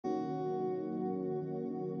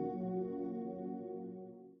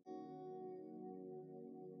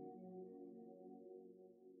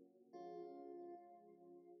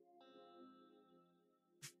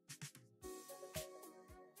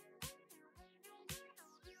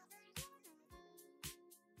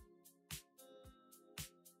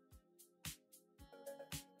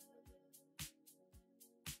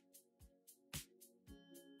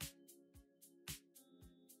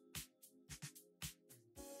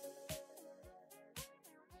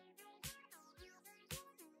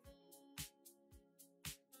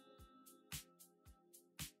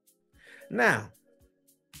Now,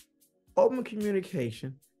 open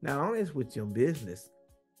communication not only is with your business,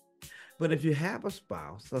 but if you have a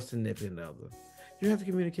spouse or significant other, you have to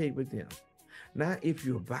communicate with them. Now, if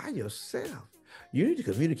you're by yourself, you need to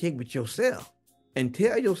communicate with yourself and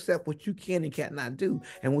tell yourself what you can and cannot do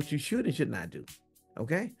and what you should and should not do.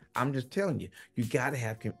 Okay? I'm just telling you, you got to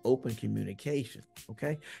have open communication.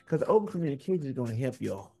 Okay? Because open communication is going to help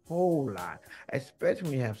you a whole lot, especially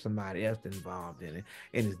when you have somebody else involved in it.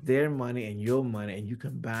 And it's their money and your money, and you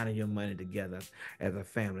combining your money together as a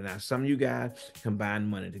family. Now, some of you guys combine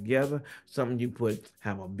money together. Some of you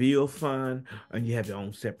have a bill fund, and you have your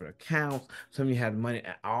own separate accounts. Some of you have money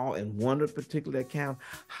all in one particular account.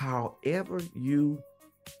 However you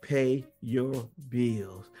pay your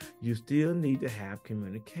bills, you still need to have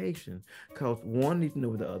communication, because one needs to know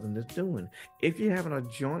what the other is doing. If you're having a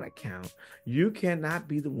joint account, you cannot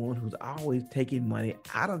be the one who's always taking money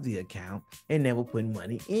out of the account and never putting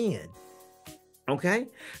money in. Okay?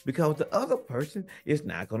 Because the other person is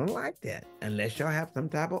not going to like that unless y'all have some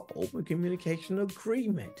type of open communication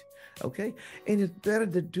agreement. Okay? And it's better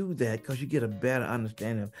to do that because you get a better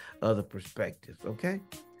understanding of other perspectives. Okay?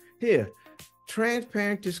 Here,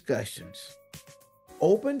 transparent discussions.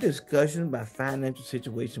 Open discussion about financial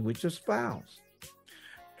situation with your spouse.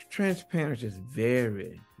 Transparency is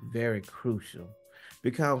very, very crucial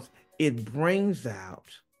because it brings out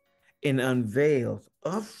and unveils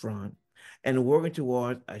upfront and working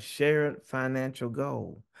towards a shared financial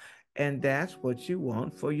goal. And that's what you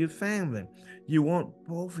want for your family. You want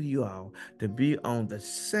both of you all to be on the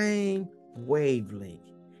same wavelength.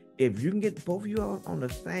 If you can get both of you all on the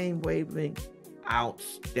same wavelength,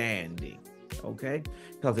 outstanding. Okay?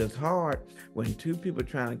 Because it's hard when two people are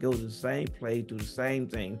trying to go to the same place, do the same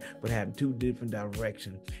thing, but have two different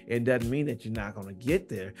directions. It doesn't mean that you're not going to get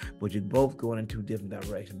there, but you're both going in two different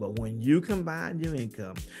directions. But when you combine your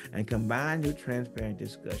income and combine your transparent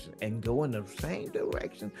discussion and go in the same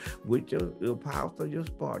direction with your spouse or your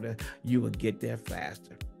partner, you will get there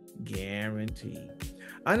faster. Guaranteed.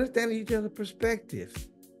 Understanding each other's perspective.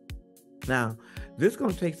 Now, this is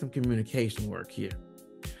going to take some communication work here.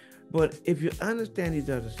 But if you understand each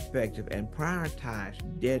other's perspective and prioritize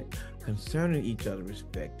debt concerning each other's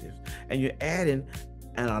perspectives, and you're adding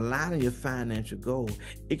and aligning your financial goal,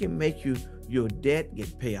 it can make your debt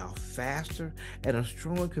get paid off faster and a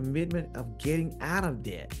stronger commitment of getting out of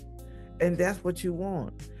debt. And that's what you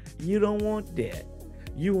want. You don't want debt.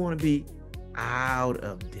 You want to be out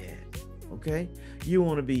of debt. Okay? You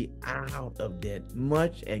want to be out of debt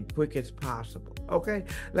much and quick as possible. Okay?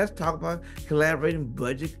 Let's talk about collaborating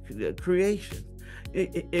budget creation.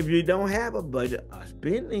 If you don't have a budget, a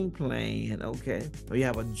spending plan, okay, or you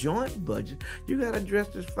have a joint budget, you got to address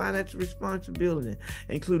this financial responsibility,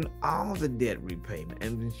 including all the debt repayment,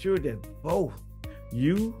 and ensure that both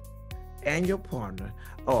you and your partner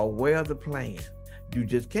are aware of the plan. You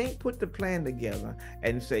just can't put the plan together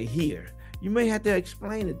and say, here. You may have to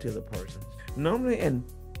explain it to the person. Normally in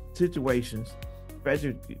situations,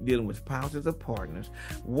 especially dealing with spouses or partners,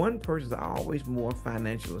 one person is always more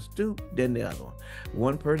financially astute than the other one.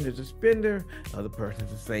 One person is a spender, other person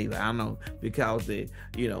is a saver. I don't know, because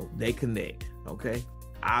they connect, okay?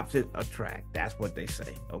 Opposites attract, that's what they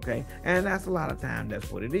say, okay? And that's a lot of times,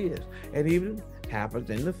 that's what it is. And even happens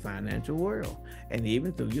in the financial world, and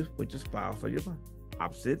even with your spouse or your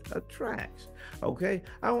opposite attracts. Okay,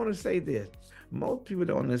 I want to say this. Most people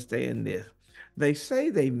don't understand this. They say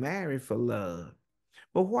they marry for love,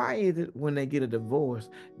 but why is it when they get a divorce,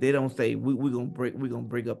 they don't say we're gonna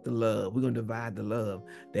break up the love, we're gonna divide the love?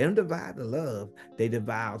 They don't divide the love, they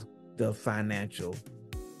divide the financial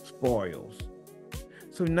spoils.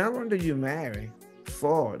 So not only do you marry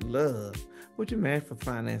for love, but you marry for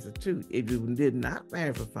finances too. If you did not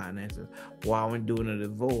marry for finances while when doing a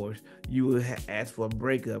divorce, you would ask for a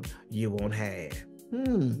breakup you won't have.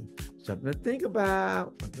 Something to think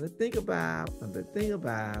about, something to think about, something to think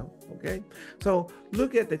about, okay? So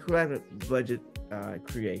look at the collaborative budget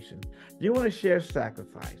creation. You want to share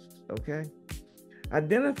sacrifices, okay?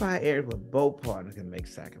 Identify areas where both partners can make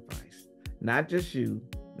sacrifice. Not just you,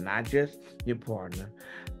 not just your partner.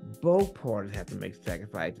 Both parties have to make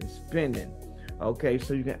sacrifice in spending, okay?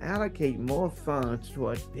 So you can allocate more funds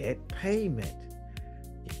towards debt payment.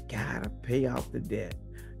 You gotta pay off the debt.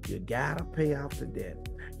 You gotta pay off the debt.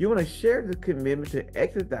 You want to share the commitment to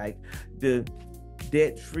expedite the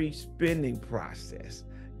debt-free spending process.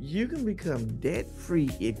 You can become debt-free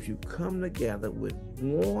if you come together with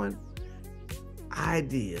one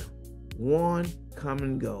idea, one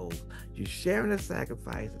common goal. You're sharing the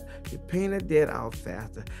sacrifices. You're paying the debt off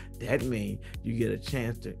faster. That means you get a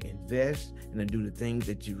chance to invest and to do the things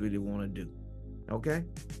that you really want to do. Okay?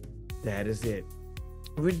 That is it.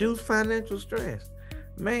 Reduce financial stress.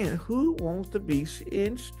 Man, who wants to be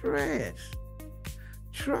in stress?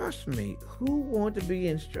 Trust me, who wants to be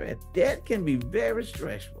in stress? That can be very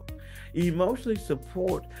stressful. Emotional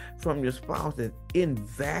support from your spouse is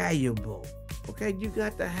invaluable. Okay, you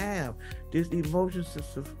got to have this emotional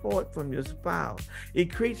support from your spouse.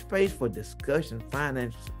 It creates space for discussion,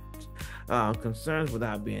 financial concerns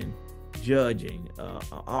without being judging,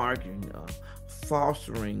 arguing,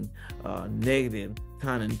 fostering negative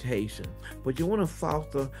connotation. But you want to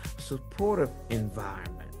foster a supportive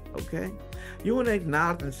environment. Okay, you want to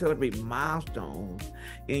acknowledge and celebrate milestones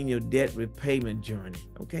in your debt repayment journey.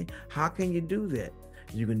 Okay, how can you do that?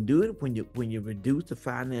 You can do it when you reduce the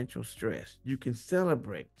financial stress. You can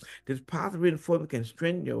celebrate. This positive reinforcement can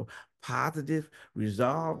strengthen your positive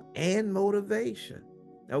resolve and motivation.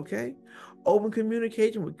 Okay, open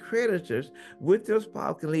communication with creditors with your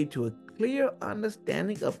spouse can lead to a clear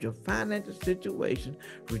understanding of your financial situation,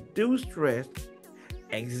 reduce stress,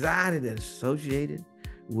 anxiety that's associated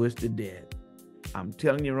with the debt. I'm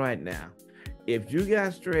telling you right now, if you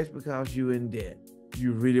got stress because you're in debt,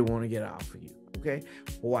 you really want to get off of you. Okay?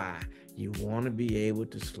 Why? You want to be able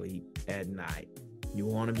to sleep at night. You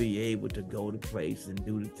want to be able to go to places and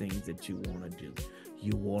do the things that you want to do.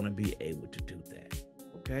 You want to be able to do that.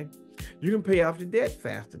 Okay? You can pay off the debt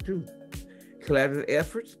faster too. Collaborative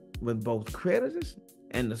efforts with both creditors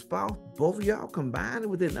and the spouse, both of y'all combined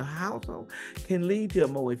within the household, can lead to a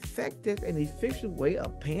more effective and efficient way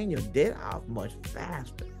of paying your debt off much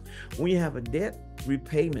faster. When you have a debt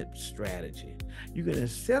repayment strategy, you can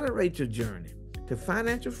accelerate your journey to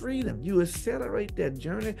financial freedom. You accelerate that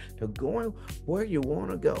journey to going where you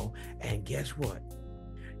want to go. And guess what?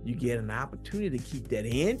 You get an opportunity to keep that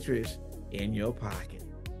interest in your pocket.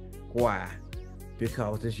 Why?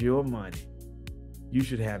 Because it's your money. You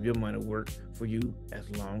should have your money work for you as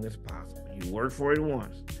long as possible. You work for it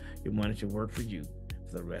once. Your money should work for you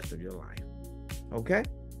for the rest of your life. Okay?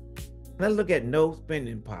 Let's look at no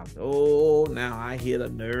spending policy. Oh, now I hit a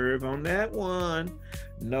nerve on that one.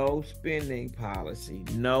 No spending policy.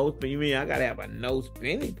 No, you mean I gotta have a no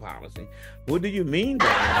spending policy? What do you mean by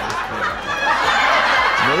no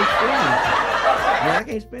spending policy? I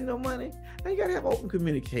can't spend no money. Now you gotta have open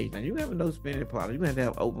communication. Now you have a no spending policy. You have to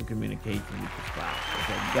have open communication with your spouse.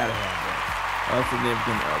 Okay, you gotta have that. Or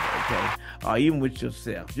significant other, okay? Or even with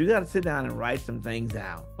yourself. You gotta sit down and write some things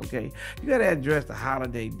out, okay? You gotta address the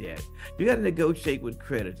holiday debt. You gotta negotiate with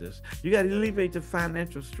creditors. You gotta alleviate the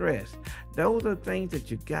financial stress. Those are things that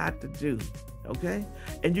you got to do, okay?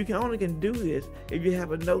 And you only can do this if you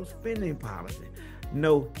have a no spending policy.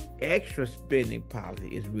 No extra spending policy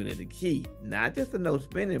is really the key. Not just a no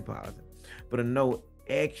spending policy, but a no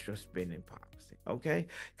extra spending policy, okay?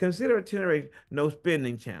 Consider a temporary no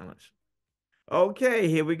spending challenge. Okay,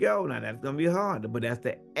 here we go. Now that's gonna be hard, but that's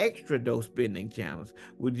the extra no spending challenge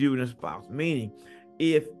with you and a spouse. Meaning,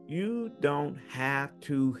 if you don't have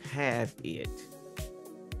to have it,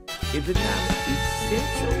 if it's not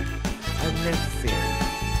essential or necessary,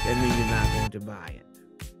 that means you're not going to buy it.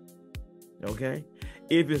 Okay?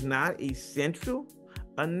 If it's not essential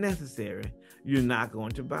or necessary, you're not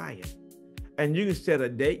going to buy it. And you can set a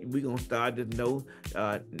date. We're gonna start this no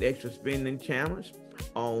extra spending challenge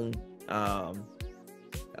on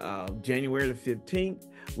January the 15th.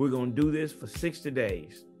 We're going to do this for 60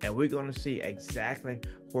 days. And we're going to see exactly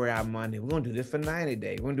where our money, we're going to do this for 90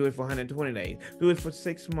 days. We're going to do it for 120 days. Do it for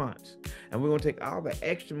 6 months. And we're going to take all the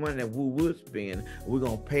extra money that we would spend, we're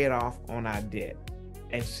going to pay it off on our debt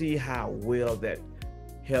and see how well that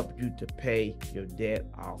helps you to pay your debt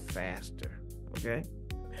off faster. Okay?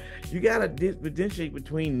 You got to differentiate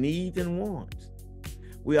between needs and wants.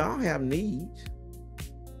 We all have needs.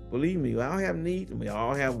 Believe me, we all have needs and we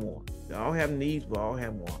all have wants. We all have needs, we all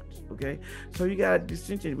have wants, okay? So you got to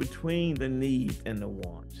differentiate between the needs and the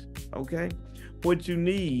wants, okay? What you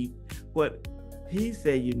need, what he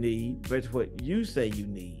say you need versus what you say you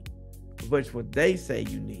need versus what they say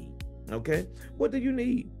you need, okay? What do you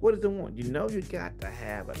need? What is the want? You know you got to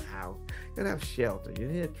have a house. You got to have shelter. You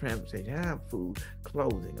need transportation. You have food,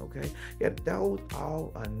 clothing, okay? Yeah, those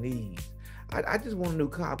all are needs. I just want a new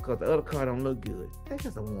car because the other car don't look good. That's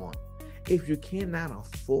just a want. If you cannot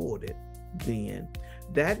afford it, then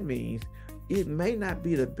that means it may not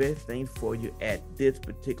be the best thing for you at this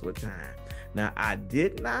particular time. Now, I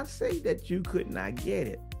did not say that you could not get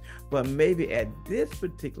it, but maybe at this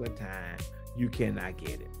particular time, you cannot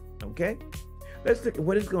get it, okay? Let's look at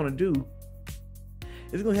what it's going to do.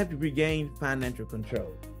 It's going to help you regain financial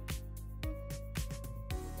control.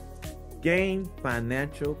 Gain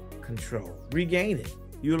financial control. Regain it.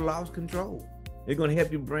 You lost control. It's going to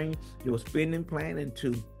help you bring your spending plan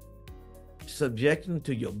into subjection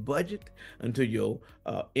to your budget and to your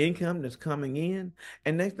income that's coming in.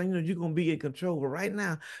 And next thing you know, you're going to be in control. But right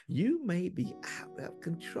now, you may be out of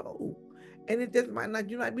control. And it just might not,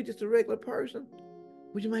 you might be just a regular person,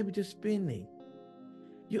 but you might be just spending.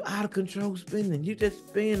 You're out of control spending. You just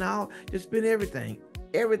spend everything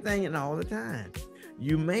and all the time.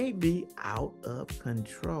 You may be out of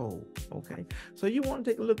control, okay? So you want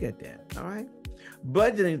to take a look at that, all right?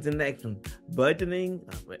 Budgeting is the next one. Budgeting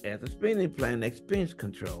as a spending plan, expense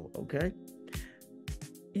control, okay?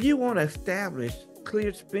 You want to establish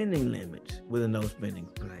clear spending limits with a no spending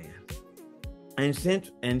plan. And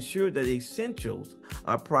ensure that essentials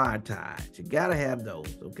are prioritized. You got to have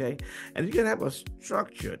those, okay? And you got to have a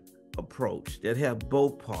structured approach that have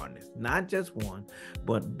both partners, not just one,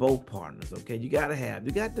 but both partners, okay? You got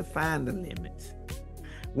to define the limits.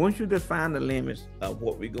 Once you define the limits of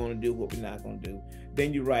what we're going to do, what we're not going to do,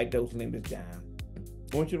 then you write those limits down.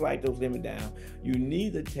 Once you write those limits down, you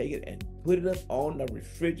need to take it and put it up on the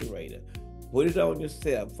refrigerator. Put it on your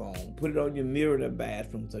cell phone. Put it on your mirror in the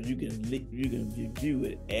bathroom so you can review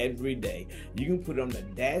it every day. You can put it on the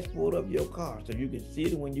dashboard of your car so you can see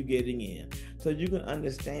it when you're getting in, so you can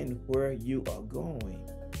understand where you are going.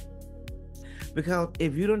 Because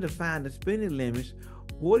if you don't define the spending limits,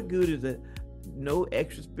 what good is it? No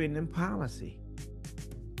extra spending policy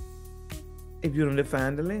if you don't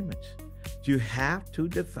define the limits. You have to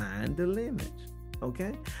define the limits.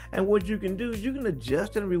 Okay, and what you can do is you can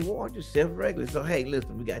adjust and reward yourself regularly. So, hey,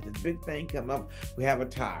 listen, we got this big thing coming up. We have a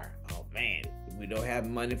tire. Oh man, we don't have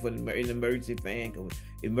money for an emergency plan,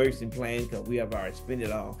 emergency plan, because we have already spent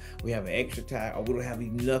it all. We have an extra tire, or we don't have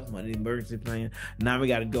enough money in the emergency plan. Now we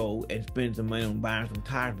got to go and spend some money on buying some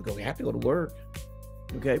tires because we have to go to work.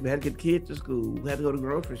 Okay, we had to get kids to school. We had to go to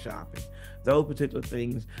grocery shopping. Those particular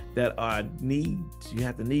things that are needs. You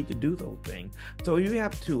have to need to do those things. So you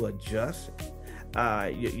have to adjust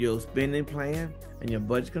your spending plan and your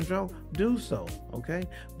budget control. Do so, okay?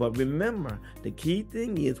 But remember, the key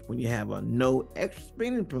thing is when you have a no extra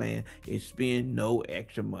spending plan, is spend no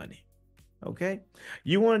extra money, okay?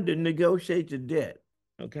 You want to negotiate your debt,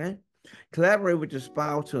 okay? Collaborate with your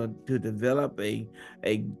spouse to develop a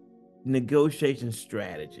negotiation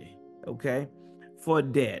strategy, okay? For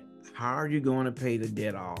debt, how are you going to pay the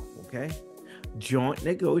debt off, okay? Joint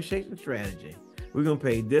negotiation strategy. We're going to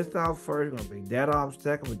pay this off first. We're going to pay that off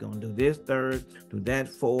second. We're going to do this third, do that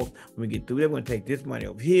fourth. When we get through that, we're going to take this money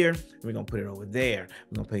over here. And we're going to put it over there.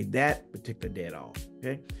 We're going to pay that particular debt off,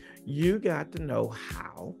 okay? You got to know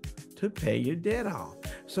how to pay your debt off.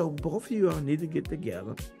 So both of you all need to get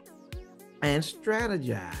together and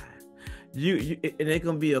strategize. And it's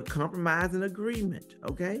going to be a compromising agreement,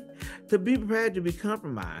 okay? To be prepared to be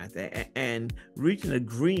compromised and reach an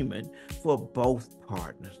agreement for both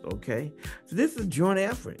partners, okay? So this is a joint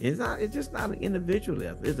effort. It's just not an individual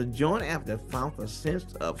effort. It's a joint effort that founds a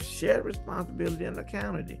sense of shared responsibility and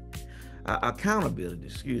accountability.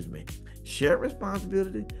 Shared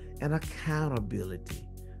responsibility and accountability.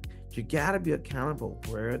 You got to be accountable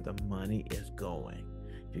where the money is going.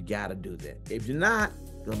 You got to do that. If you're not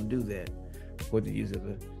going to do that, for the use of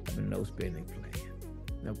a no spending plan.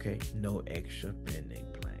 Okay, no extra spending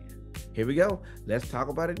plan. Here we go. Let's talk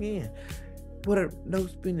about it again. What a no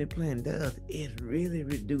spending plan does is really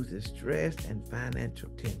reduces stress and financial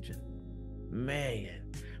tension.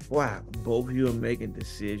 Man, wow, both of you are making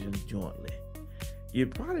decisions jointly. You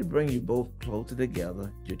probably bring you both closer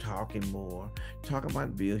together. You're talking more, talking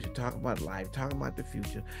about bills, you're talking about life, talking about the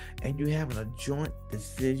future, and you're having a joint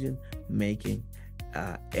decision-making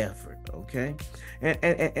effort, okay?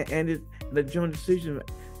 And the joint decision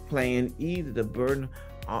plan eases the burden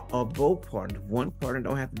of both partners. One partner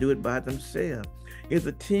don't have to do it by themselves. It's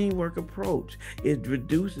a teamwork approach. It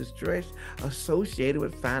reduces stress associated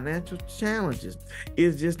with financial challenges.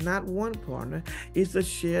 It's just not one partner. It's a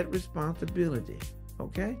shared responsibility,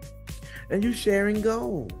 okay? And you sharing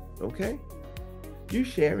goals, okay? You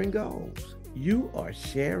sharing goals. You are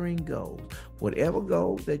sharing goals. Whatever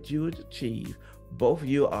goals that you achieve, both of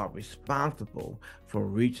you are responsible for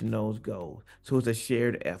reaching those goals. So it's a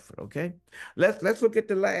shared effort, okay? Let's look at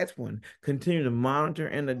the last one. Continue to monitor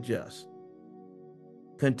and adjust.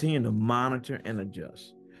 Continue to monitor and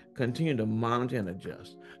adjust. Continue to monitor and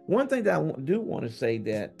adjust. One thing that I do want to say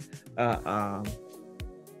that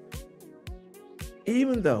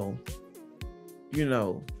even though,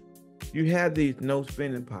 you have these no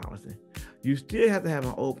spending policy, you still have to have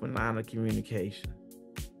an open line of communication.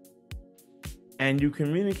 And you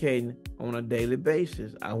communicating on a daily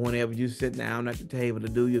basis. Whenever you sit down at the table to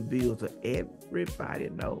do your bills, so everybody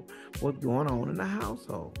know what's going on in the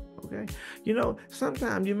household, okay?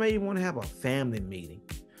 Sometimes you may want to have a family meeting.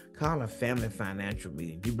 call a family financial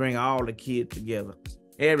meeting. You bring all the kids together,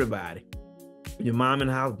 everybody. Your mom in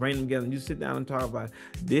the house, bring them together, and you sit down and talk about,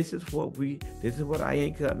 this is what our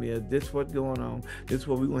income is, this is what's going on, this is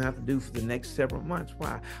what we're going to have to do for the next several months.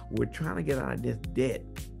 Why? We're trying to get out of this debt.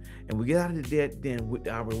 And we get out of the debt, then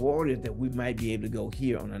our reward is that we might be able to go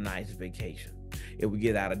here on a nice vacation. If we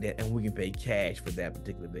get out of debt, and we can pay cash for that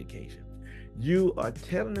particular vacation. You are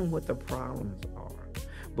telling them what the problems are,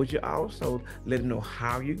 but you're also letting them know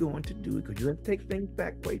how you're going to do it, because you have to take things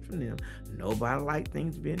back away from them. Nobody likes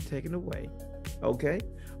things being taken away. Okay,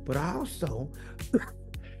 but also,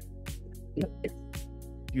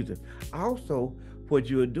 also what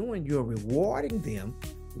you're doing, you're rewarding them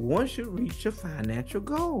once you reach your financial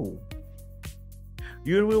goal.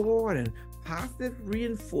 You're rewarding. Positive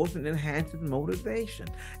reinforcement enhances motivation,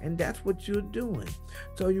 and that's what you're doing.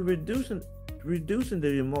 So you're reducing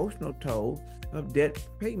the emotional toll of debt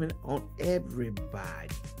payment on everybody.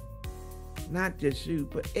 Not just you,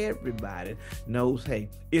 but everybody knows, hey,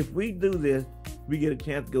 if we do this, we get a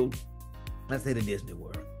chance to go, let's say, to Disney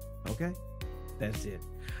World. Okay? That's it.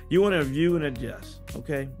 You want to review and adjust.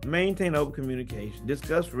 Okay? Maintain open communication.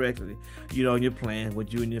 Discuss regularly, your plan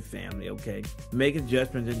with you and your family. Okay? Make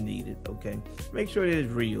adjustments as needed. Okay? Make sure it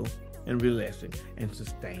is real and realistic and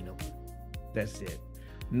sustainable. That's it.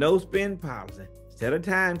 No spend policy. Set a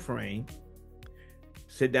time frame.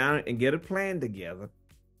 Sit down and get a plan together.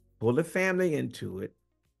 Pull the family into it.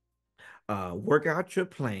 Work out your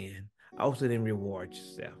plan. Also, then reward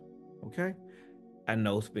yourself. Okay? A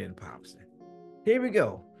no spend policy. Here we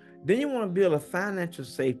go. Then you want to build a financial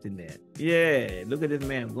safety net. Yeah, look at this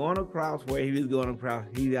man going across where he was going across.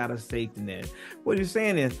 He got a safety net. What he's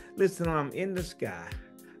saying is, listen, I'm in the sky.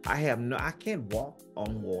 I can't walk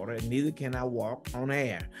on water, and neither can I walk on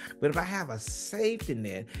air. But if I have a safety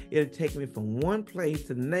net, it'll take me from one place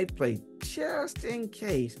to the next place, just in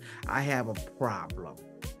case I have a problem.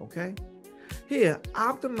 Okay? Here,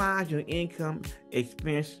 optimize your income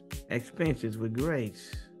expenses with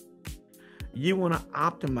grace. You want to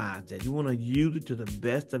optimize that. You want to use it to the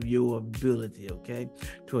best of your ability, okay?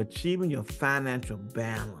 To achieving your financial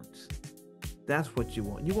balance. That's what you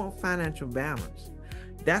want. You want financial balance.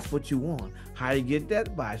 That's what you want. How do you get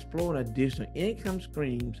that? By exploring additional income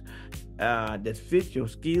streams that fit your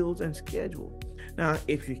skills and schedule. Now,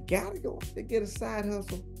 if you got to go to get a side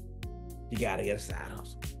hustle, you got to get a side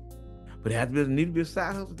hustle. But it needs to be a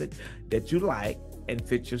side hustle that you like and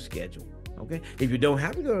fit your schedule. Okay. If you don't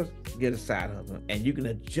have to go get a side hustle and you can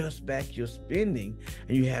adjust back your spending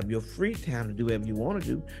and you have your free time to do whatever you want to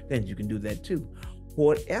do, then you can do that too.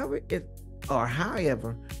 Whatever it or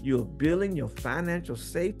however you're building your financial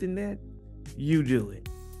safety net, you do it.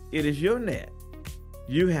 It is your net.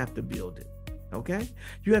 You have to build it. Okay.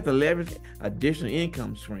 You have to leverage additional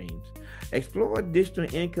income streams. Explore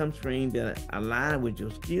additional income streams that align with your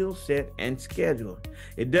skill set and schedule.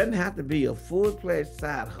 It doesn't have to be a full-fledged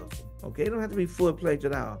side hustle. Okay, it don't have to be full-fledged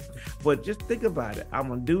at all. But just think about it. I'm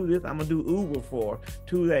gonna do this. I'm gonna do Uber for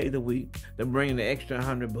 2 days a week to bring the extra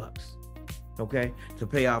 $100. Okay, to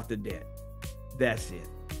pay off the debt. That's it.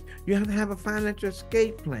 You have to have a financial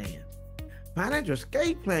escape plan. Financial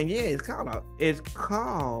escape plan, yeah, it's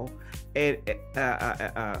called an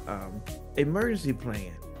emergency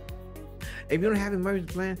plan. If you don't have an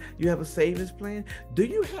emergency plan, you have a savings plan. Do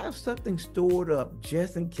you have something stored up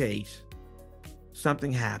just in case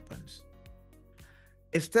something happens?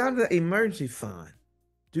 It's started an emergency fund.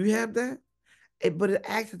 Do you have that? But it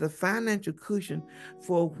acts as a financial cushion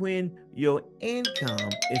for when your income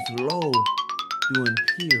is low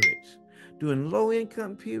during low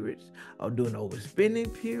income periods or during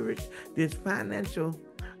overspending periods. This financial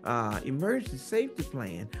emergency safety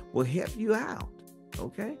plan will help you out.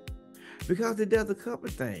 Okay, because it does a couple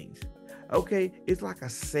of things. Okay, it's like a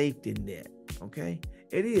safety net. Okay,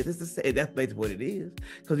 it is. That's basically what it is.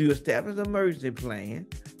 Because you establish an emergency plan,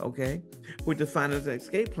 okay, which the financial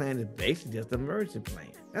escape plan is basically just an emergency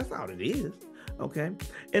plan. That's all it is, okay? And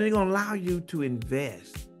it's going to allow you to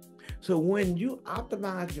invest. So when you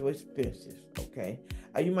optimize your expenses, okay,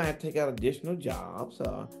 you might have to take out additional jobs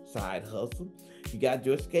or side hustle. You got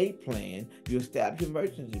your escape plan. You establish your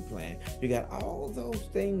emergency plan. You got all those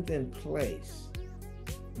things in place.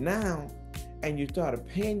 Now, and you started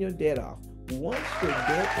paying your debt off. Once your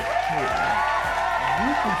debt is paid off,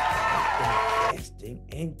 you can start investing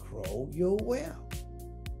and grow your wealth.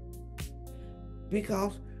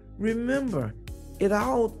 Because remember, it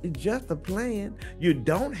all is just a plan. You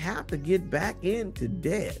don't have to get back into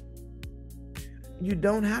debt. You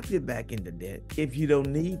don't have to get back into debt if you don't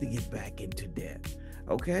need to get back into debt.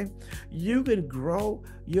 Okay? You can grow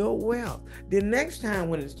your wealth. The next time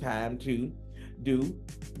when it's time to do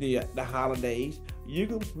the holidays,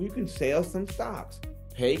 you can sell some stocks,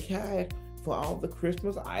 pay cash for all the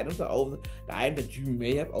Christmas items, or the items that you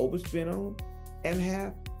may have overspent on, and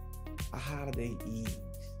have a holiday ease,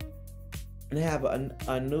 and have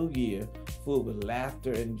a new year full with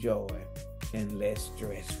laughter and joy and less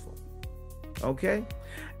stressful. Okay?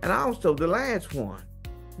 And also the last one,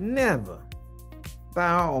 never, by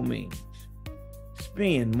all means,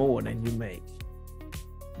 spend more than you make.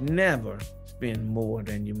 Never spend more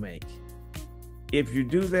than you make. If you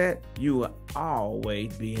do that, you will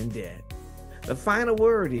always be in debt. The final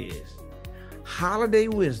word is holiday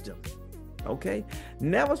wisdom. Okay?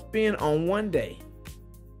 Never spend on one day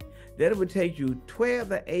that it would take you 12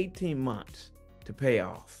 to 18 months to pay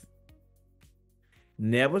off.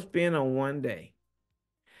 Never spend on one day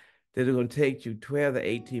that it's going to take you 12 to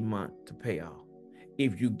 18 months to pay off.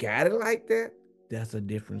 If you got it like that, that's a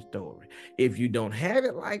different story. If you don't have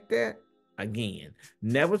it like that, again,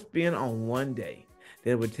 never spend on one day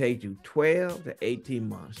that would take you 12 to 18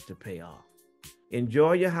 months to pay off.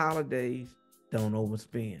 Enjoy your holidays. Don't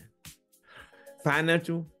overspend.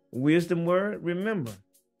 Financial wisdom word, remember,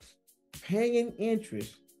 paying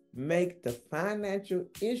interest make the financial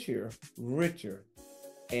issuer richer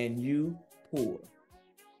and you poor.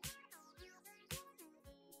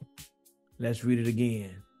 Let's read it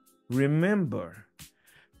again. Remember,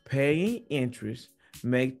 paying interest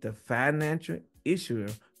make the financial issuer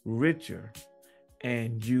richer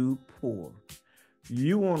and you poor.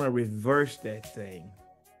 You want to reverse that thing.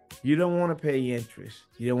 You don't want to pay interest.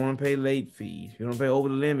 You don't want to pay late fees. You don't pay over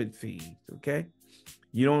the limit fees, okay?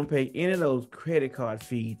 You don't pay any of those credit card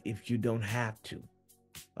fees if you don't have to,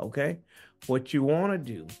 okay? What you want to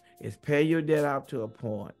do is pay your debt out to a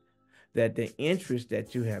point that the interest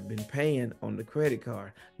that you have been paying on the credit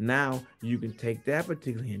card, now you can take that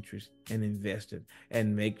particular interest and invest it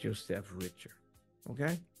and make yourself richer,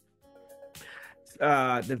 okay?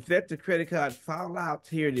 The festive credit card fallout,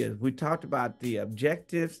 here it is. We talked about the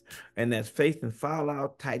objectives, and that's facing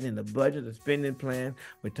fallout, tightening the budget, the spending plan.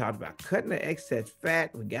 We talked about cutting the excess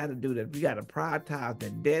fat. We got to do that. We got to prioritize the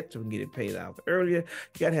debt so we can get it paid off earlier.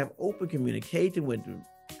 You got to have open communication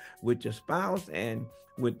with your spouse and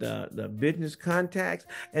with the business contacts,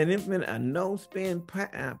 and implement a no spend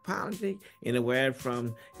policy anywhere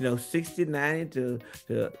from 60, 90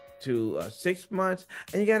 to 6 months.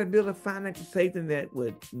 And you got to build a financial safety net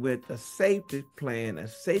with a safety plan, a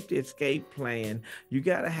safety escape plan. You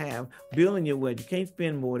got to have building your wealth. You can't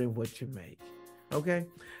spend more than what you make. Okay,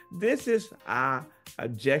 this is our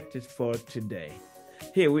objectives for today.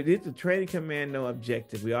 Here, this is the Credit Commando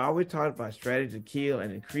objective. We always talk about strategy to kill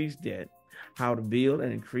and increase debt, how to build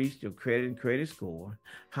and increase your credit and credit score,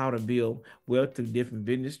 how to build wealth through different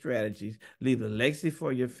business strategies, leave a legacy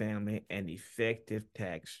for your family, and effective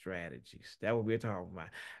tax strategies. That's what we're talking about.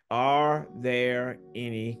 Are there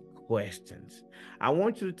any questions? I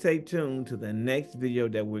want you to stay tuned to the next video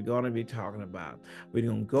that we're going to be talking about. We're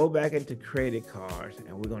going to go back into credit cards,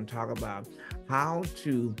 and we're going to talk about how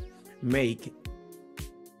to make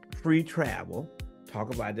free travel,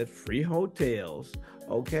 talk about the free hotels,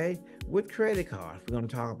 okay, with credit cards. We're going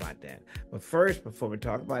to talk about that. But first, before we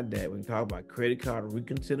talk about that, we can talk about credit card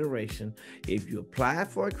reconsideration. If you apply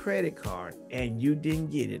for a credit card and you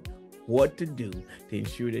didn't get it, what to do to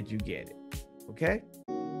ensure that you get it, okay?